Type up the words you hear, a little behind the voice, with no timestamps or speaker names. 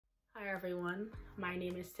everyone, my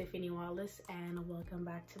name is Tiffany Wallace and welcome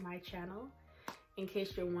back to my channel. In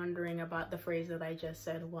case you're wondering about the phrase that I just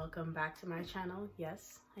said, welcome back to my channel,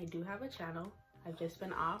 yes, I do have a channel. I've just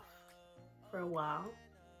been off for a while.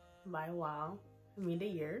 By a while, I mean a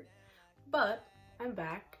year, but I'm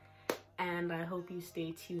back and I hope you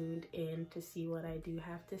stay tuned in to see what I do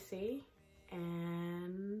have to say,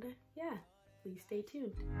 and yeah, please stay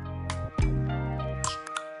tuned.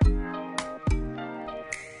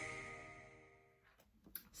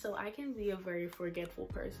 So I can be a very forgetful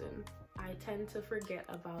person. I tend to forget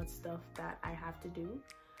about stuff that I have to do.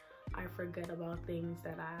 I forget about things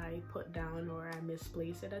that I put down or I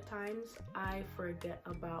misplace it at times. I forget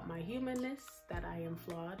about my humanness, that I am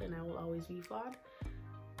flawed and I will always be flawed.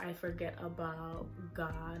 I forget about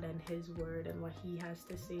God and His word and what He has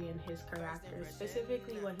to say and His character,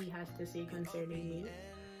 specifically what He has to say concerning me.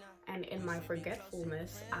 And in my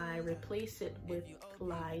forgetfulness, I replace it with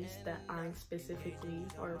lies that aren't specifically,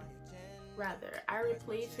 or rather, I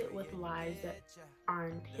replace it with lies that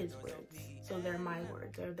aren't His words. So they're my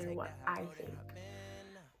words, or they're what I think.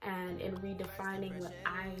 And in redefining what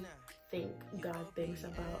I think God thinks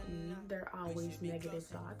about me, there are always negative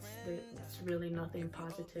thoughts. It's really nothing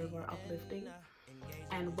positive or uplifting.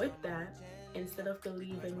 And with that, instead of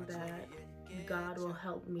believing that God will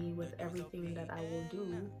help me with everything that I will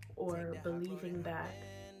do, or believing that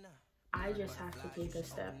I just have to take a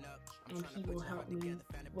step and He will help me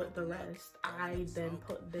with the rest, I then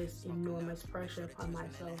put this enormous pressure upon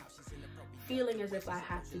myself, feeling as if I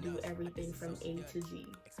have to do everything from A to Z.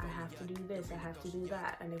 I have to do this, I have to do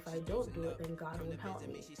that, and if I don't do it, then God won't help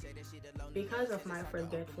me. Because of my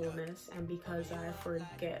forgetfulness and because I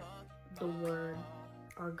forget the word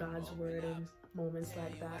or God's word in moments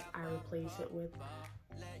like that, I replace it with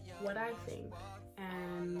what I think,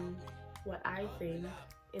 and what I think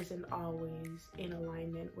isn't always in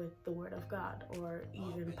alignment with the word of God or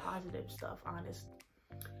even positive stuff, honestly.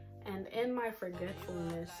 And in my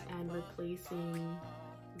forgetfulness and replacing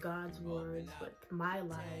God's words with my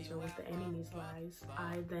lies or with the enemy's lies,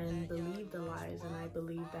 I then believe the lies, and I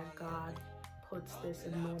believe that God puts this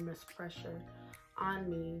enormous pressure on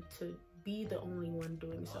me to be the only one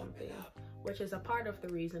doing something, which is a part of the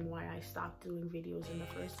reason why I stopped doing videos in the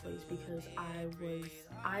first place, because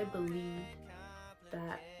I believed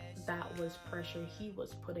that was pressure He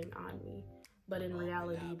was putting on me, but in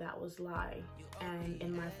reality that was lie. And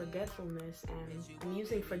in my forgetfulness, and I'm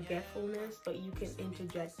using forgetfulness, but you can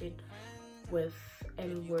interject it with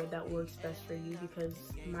any word that works best for you, because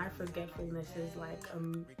my forgetfulness is like a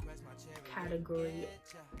category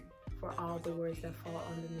for all the words that fall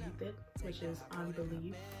underneath it, which is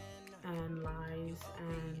unbelief and lies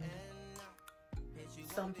and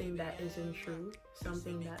something that isn't true,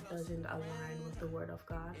 something that doesn't align with the word of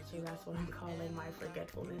God. So that's what I'm calling my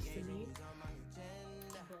forgetfulness to be.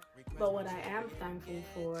 But what I am thankful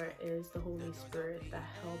for is the Holy Spirit that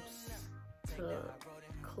helps to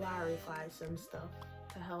clarify some stuff,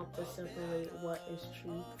 to help to separate what is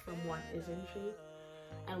truth from what isn't true.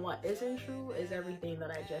 And what isn't true is everything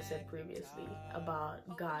that I just said previously about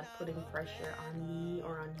God putting pressure on me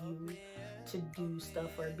or on you to do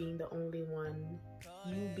stuff, or being the only one,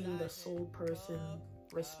 you being the sole person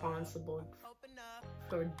responsible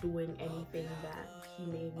for doing anything that He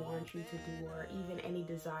may want you to do, or even any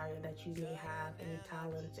desire that you may have, any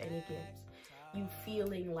talents, any gifts. You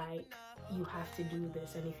feeling like you have to do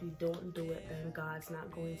this, and if you don't do it, then God's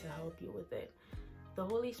not going to help you with it. The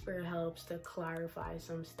Holy Spirit helps to clarify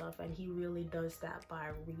some stuff, and He really does that by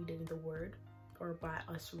reading the word, or by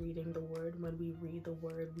us reading the word. When we read the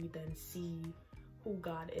word, we then see who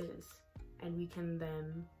God is, and we can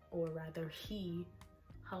then, or rather He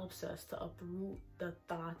helps us to uproot the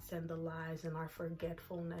thoughts and the lies and our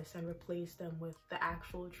forgetfulness and replace them with the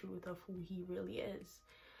actual truth of who He really is.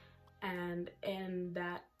 And in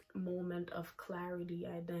that moment of clarity,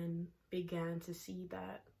 I then began to see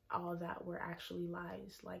that all that were actually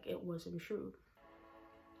lies, like it wasn't true.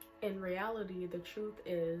 In reality, the truth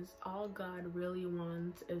is, all God really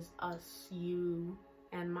wants is us, you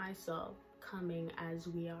and myself, coming as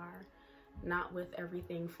we are, not with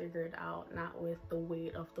everything figured out, not with the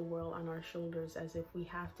weight of the world on our shoulders as if we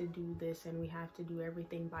have to do this and we have to do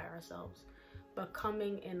everything by ourselves, but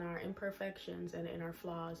coming in our imperfections and in our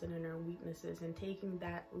flaws and in our weaknesses, and taking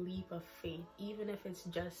that leap of faith, even if it's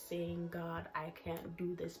just saying, God, I can't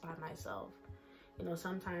do this by myself. You know,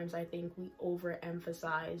 sometimes I think we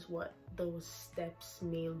overemphasize what those steps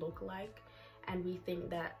may look like, and we think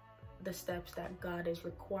that the steps that God is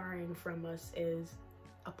requiring from us is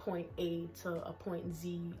a point A to a point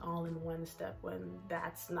Z all in one step, when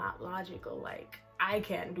that's not logical. Like, I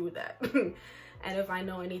can't do that. And if I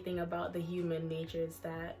know anything about the human nature, it's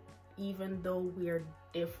that even though we're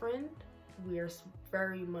different, we are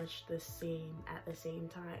very much the same at the same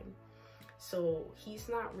time. So he's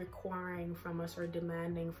not requiring from us or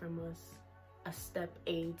demanding from us a step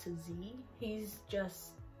A to Z. He's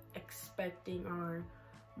just expecting, or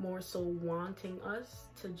more so wanting us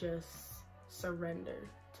to just surrender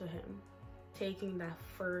to him. Taking that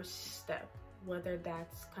first step, whether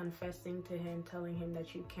that's confessing to him, telling him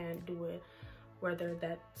that you can't do it, whether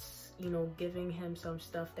that's, you know, giving him some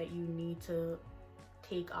stuff that you need to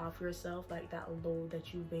take off yourself, like that load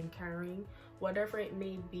that you've been carrying, whatever it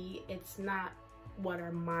may be. It's not what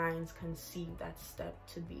our minds conceive that step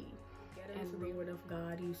to be. Get into the Word of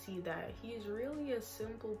God, you see that he's really a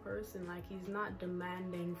simple person. Like, he's not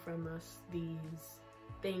demanding from us these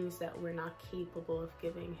things that we're not capable of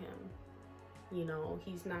giving him. You know,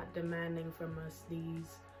 he's not demanding from us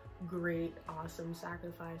these great, awesome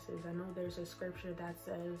sacrifices. I know there's a scripture that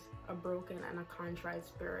says a broken and a contrite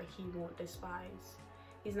spirit he won't despise.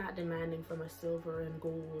 He's not demanding from us silver and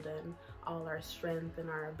gold and all our strength and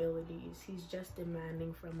our abilities. He's just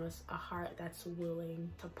demanding from us a heart that's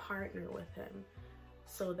willing to partner with him,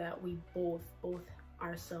 so that we both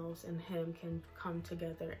ourselves and him can come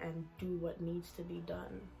together and do what needs to be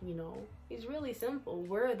done. You know, he's really simple.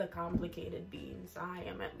 We're the complicated beings. I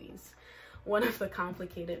am, at least, one of the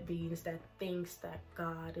complicated beings that thinks that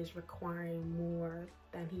God is requiring more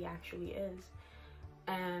than he actually is.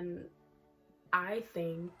 And I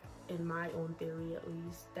think, in my own theory at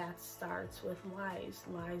least, that starts with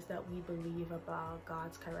lies that we believe about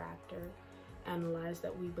God's character, and lies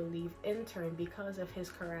that we believe in turn because of his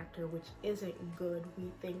character, which isn't good.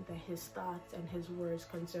 We think that his thoughts and his words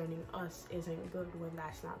concerning us isn't good, when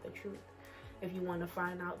that's not the truth. If you want to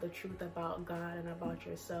find out the truth about God and about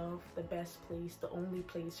yourself, the best place, the only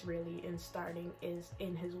place really in starting, is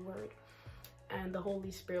in his word. And the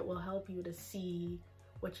Holy Spirit will help you to see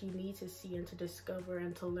what you need to see, and to discover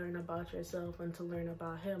and to learn about yourself and to learn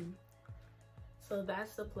about him. So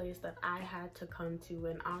that's the place that I had to come to,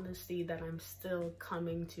 and honestly that I'm still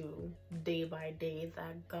coming to day by day,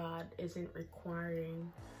 that God isn't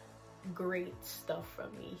requiring great stuff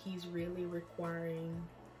from me. He's really requiring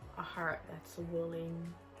a heart that's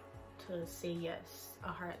willing to say yes, a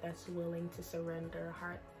heart that's willing to surrender, a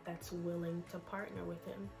heart that's willing to partner with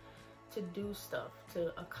him, to do stuff, to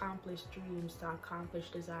accomplish dreams, to accomplish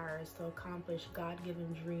desires, to accomplish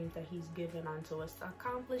God-given dreams that he's given unto us, to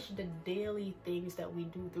accomplish the daily things that we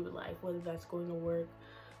do through life, whether that's going to work,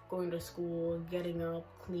 going to school, getting up,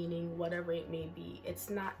 cleaning, whatever it may be. It's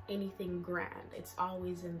not anything grand. It's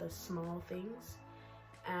always in the small things.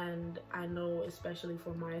 And I know, especially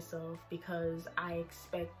for myself, because I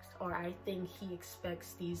expect, or I think he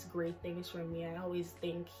expects these great things from me. I always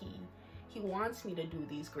think he wants me to do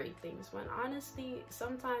these great things, when honestly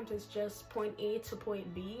sometimes it's just point A to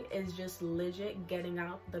point B is just legit getting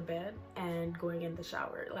out the bed and going in the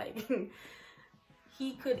shower. Like,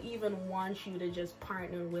 he could even want you to just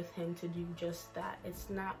partner with him to do just that. It's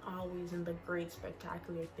not always in the great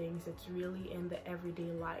spectacular things. It's really in the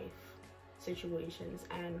everyday life situations.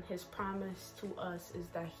 And his promise to us is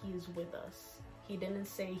that he is with us. He didn't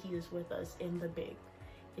say he is with us in the big.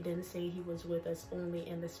 He didn't say he was with us only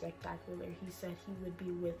in the spectacular. He said he would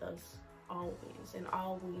be with us always, and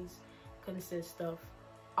always consists of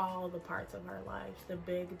all the parts of our lives, the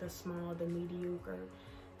big, the small, the mediocre,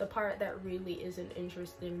 the part that really isn't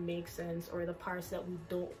interesting, makes sense, or the parts that we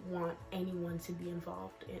don't want anyone to be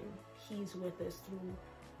involved in. He's with us through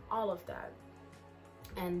all of that.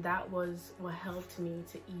 And that was what helped me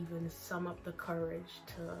to even sum up the courage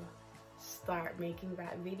to start making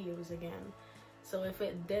that videos again. So if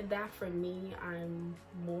it did that for me, I'm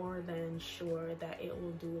more than sure that it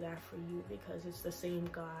will do that for you, because it's the same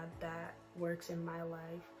God that works in my life,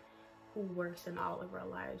 who works in all of our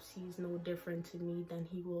lives. He's no different to me than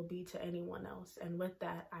he will be to anyone else. And with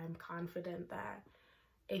that, I'm confident that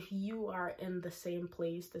if you are in the same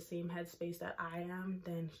place, the same headspace that I am,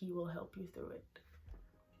 then he will help you through it.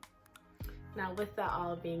 Now, with that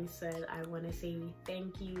all being said, I want to say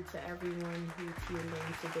thank you to everyone who tuned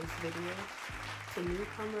in to this video. To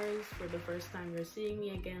newcomers, for the first time you're seeing me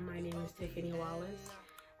again, my name is Tiffany Wallace.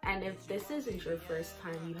 And if this isn't your first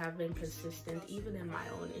time, you have been consistent, even in my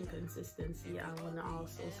own inconsistency, I want to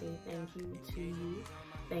also say thank you to you.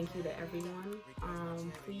 Thank you to everyone.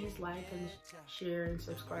 Please like and share and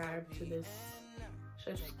subscribe to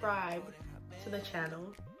the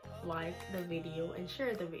channel, like the video and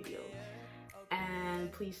share the video.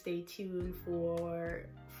 And please stay tuned for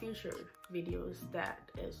future videos that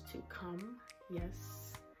is to come.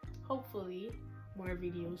 Yes, hopefully more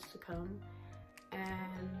videos to come.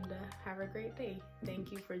 and have a great day.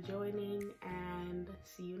 Thank you for joining, and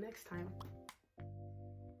see you next time.